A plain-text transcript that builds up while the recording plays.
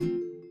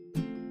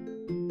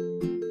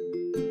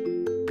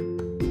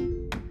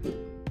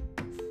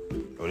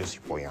It's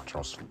your boy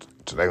Johnson.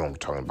 Today we're gonna be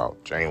talking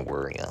about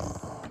January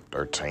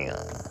 13,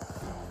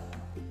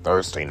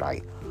 Thursday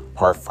night,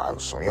 part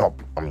 5. So,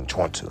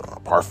 22,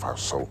 part 5.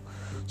 So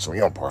we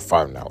on part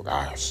 5 now,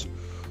 guys.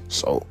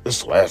 So, this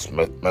is the last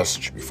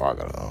message before I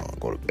gotta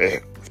go to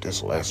bed. If this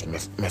is the last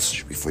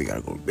message before you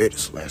gotta go to bed,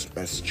 this is the last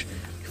message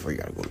before you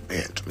gotta go to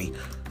bed. To me,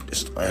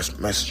 this is the last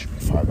message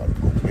before I gotta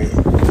go to bed.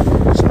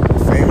 So, my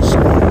fans,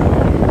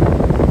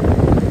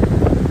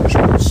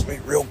 trying to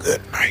sleep real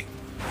good tonight.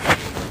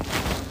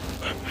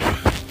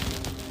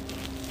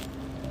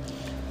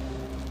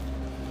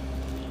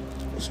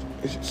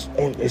 It's just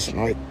on this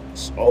night,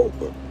 slow,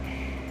 but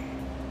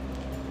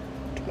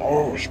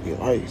tomorrow should be a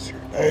lot easier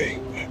day.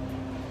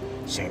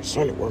 Saturday,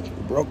 Sunday working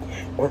with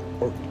Brooklyn, work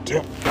with the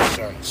Temple.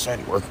 Saturday,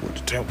 Sunday working with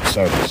the Temple.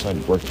 Saturday,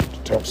 Sunday working with the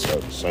Temple.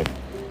 Saturday, Sunday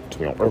to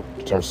be on work with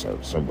the Temple.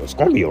 Saturday, Sunday, but it's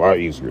gonna be a lot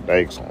easier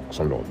day because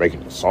I'm doing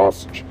bacon and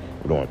sausage.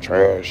 We're doing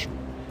trash.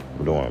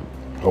 We're doing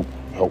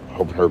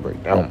help her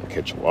break down. I'm gonna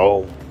catch a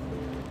low.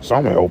 So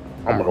I'm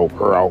gonna help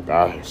her out,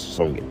 guys,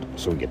 so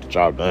we get the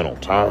job done on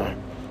time.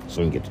 So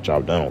we can get the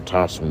job done on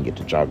time. So we can get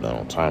the job done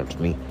on time to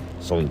me.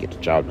 So we can get the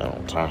job done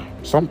on time.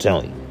 So I'm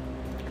telling you.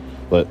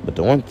 But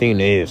the one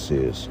thing is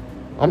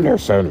I'm there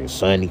Saturday and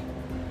Sunday.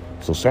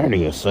 So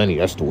Saturday and Sunday,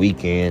 that's the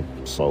weekend.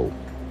 So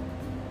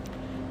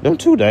them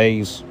 2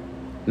 days,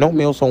 no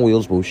Meals on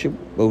Wheels, but we should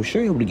be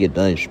able to get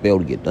done. Should be able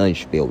to get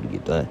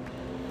done.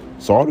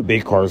 So all the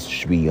big cars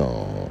should be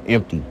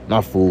empty,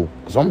 not full.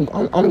 Cause I'm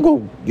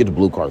gonna get the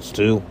blue cars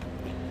too,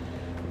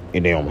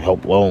 and then I'm gonna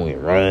help low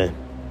and run.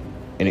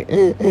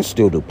 And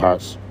still do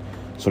pots.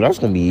 So that's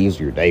going to be an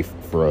easier day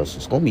for us.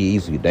 It's going to be an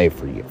easier day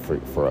for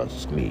us.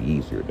 It's going to be an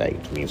easier day.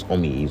 To me, it's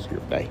going to be an easier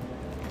day.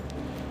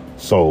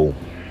 So,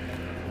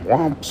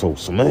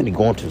 Monday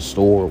going to the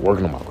store,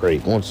 working on my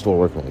credit. Going to the store,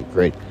 working on your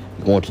credit.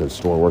 You're going to the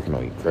store, working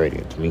on your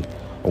credit. And to me,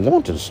 I'm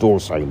going to the store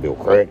so I can build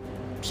credit.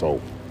 So,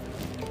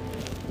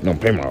 I'm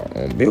paying my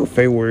bill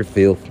February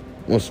 5th.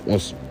 Once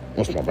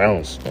my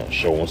balance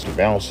show. Once the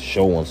balance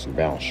show.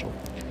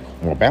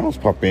 When my balance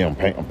pop in, I'm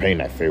paying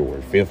that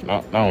February 5th,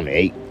 not on the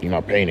 8th. You're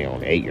not paying it on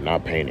the 8th. You're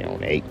not paying it on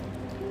the 8th.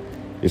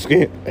 It's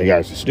good. Hey,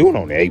 guys, it's doing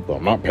on the 8th, but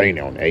I'm not paying it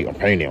on the 8th. I'm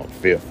paying it on the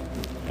 5th.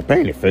 I'm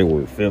paying it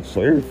February 5th,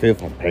 so every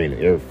 5th I'm paying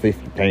it. Every 5th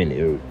you're paying it.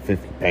 Every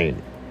 5th you're paying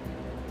it.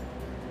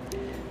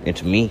 And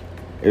to me,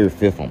 every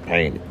 5th I'm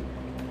paying it.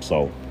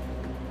 So,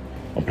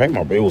 I'm paying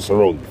my bills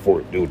early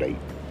before the due date.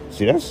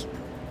 See, that's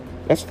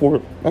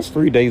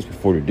 3 days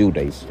before the due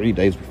date. It's 3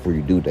 days before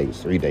your due date.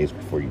 It's 3 days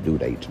before your due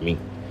date to me.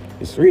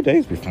 It's 3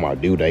 days before my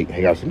due date.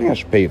 Hey guys, you think I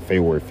should pay it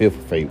February 5th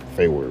or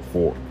February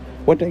 4th?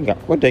 What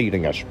day you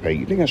think I should pay?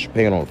 You think I should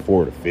pay it on the 4th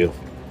or the 5th?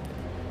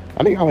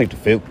 I think I like the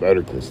 5th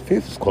better because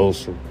 5th is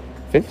closer.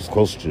 5th is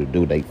closer to the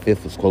due date.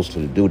 5th is closer to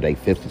the due date.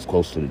 5th is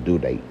closer to the due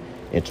date.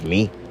 And to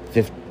me,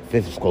 5th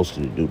is closer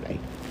to the due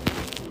date.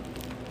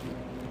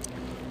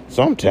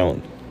 So I'm telling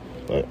you,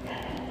 but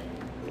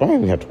I don't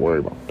even have to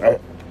worry about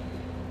that.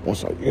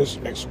 Once I use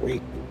it next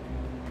week,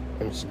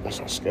 once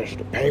I schedule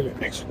the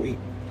payment next week,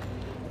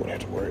 I would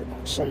have to worry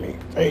about so many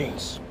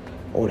things.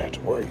 I would have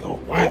to worry a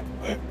lot,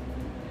 but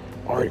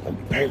I'm already going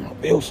to be paying my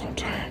bills on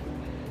time.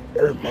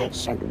 Every month,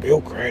 so I can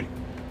build credit.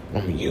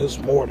 I'm going to use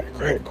more of that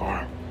credit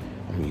card.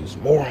 I'm going to use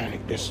more on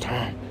it this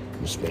time. I'm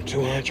going to spend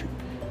 $200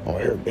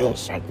 on every billing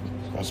cycle.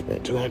 I'm going to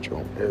spend $200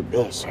 on every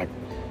billing cycle.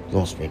 You're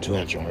going to spend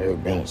 $200 on every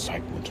billing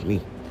cycle. And to me,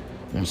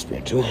 I'm going to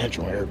spend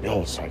 $200 on every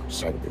billing cycle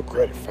so I can build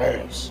credit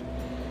fast.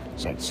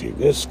 So I can see a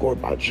good score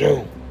by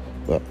June.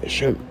 But it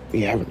shouldn't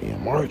be happening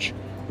in March.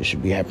 It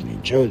should be happening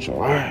in June,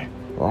 July,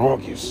 or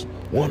August.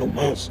 One of the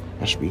months,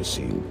 I should be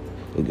seeing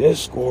a good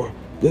score,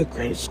 good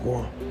credit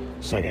score,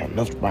 so I got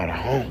enough to buy the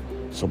home.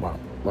 So by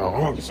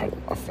August, I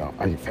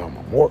can file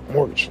my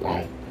mortgage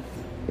loan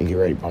and get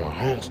ready to buy my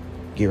house.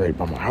 Get ready to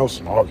buy my house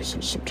in August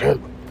and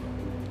September.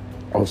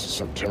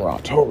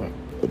 October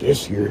of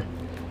this year,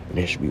 and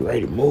then should be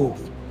ready to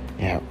move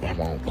and have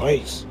my own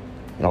place.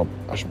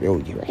 I should be able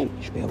to get ready.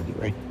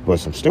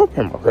 But I'm still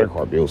paying my credit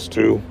card bills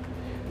too.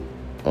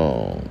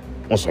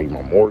 Once I get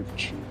my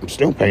mortgage, I'm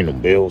still paying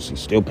them bills. You're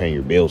still paying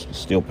your bills.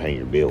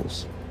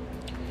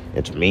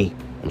 And to me,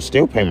 I'm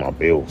still paying my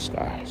bills,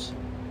 guys.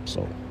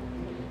 So,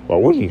 I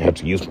wouldn't even have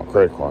to use my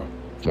credit card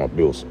for my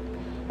bills.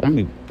 I'm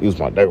going to use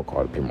my debit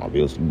card to pay my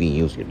bills. You've been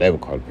using your debit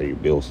card to pay your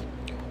bills.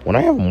 When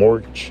I have a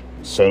mortgage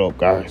set up,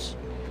 guys,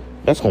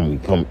 that's going to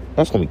be coming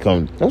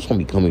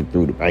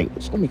through the bank.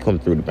 It's going to be coming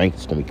through the bank.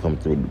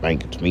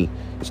 And to me,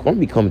 it's going to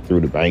be coming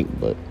through the bank,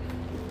 but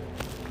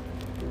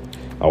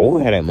I will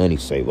have that money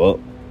saved up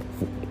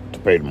to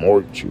pay the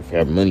mortgage. If you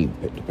have money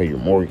to pay your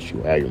mortgage,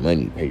 you have your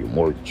money to pay your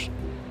mortgage.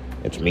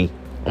 And to me,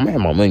 I'm gonna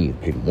have my money to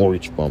pay the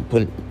mortgage, but I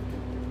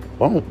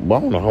don't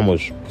know how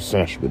much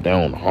percent I should put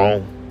down on the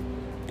home,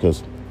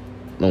 because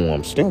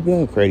I'm still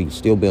building credit. You're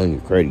still building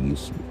your credit. You're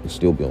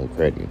still building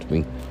credit. And to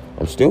me,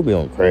 I'm still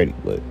building credit,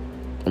 but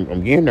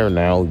I'm getting there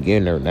now. And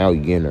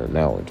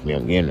to me,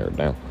 I'm getting there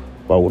now.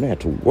 But I wouldn't have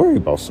to worry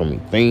about so many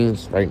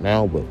things right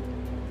now. But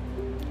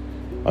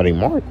I think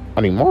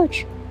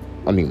March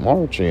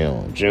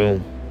and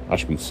June, I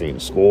should be seeing the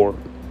score.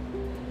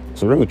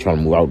 So really trying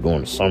to move out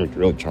during the summer.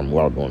 Really trying to move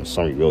out during the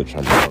summer. Really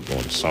trying to move out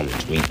during the summer.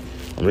 To me,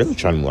 I'm really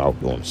trying to move out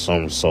during the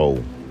summer.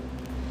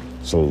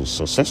 So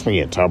since me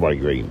and Top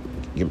get ready,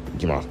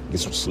 get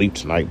some sleep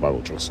tonight. About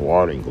to drink some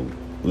water and go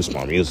listen to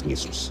my music and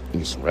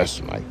get some rest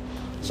tonight.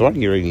 So I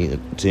get ready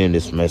to end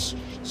this mess.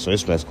 So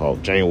this mess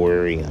called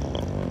January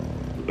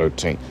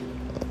 13th,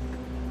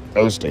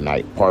 Thursday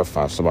night, part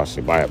 5. Somebody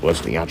say bye.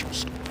 Bless the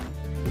intros.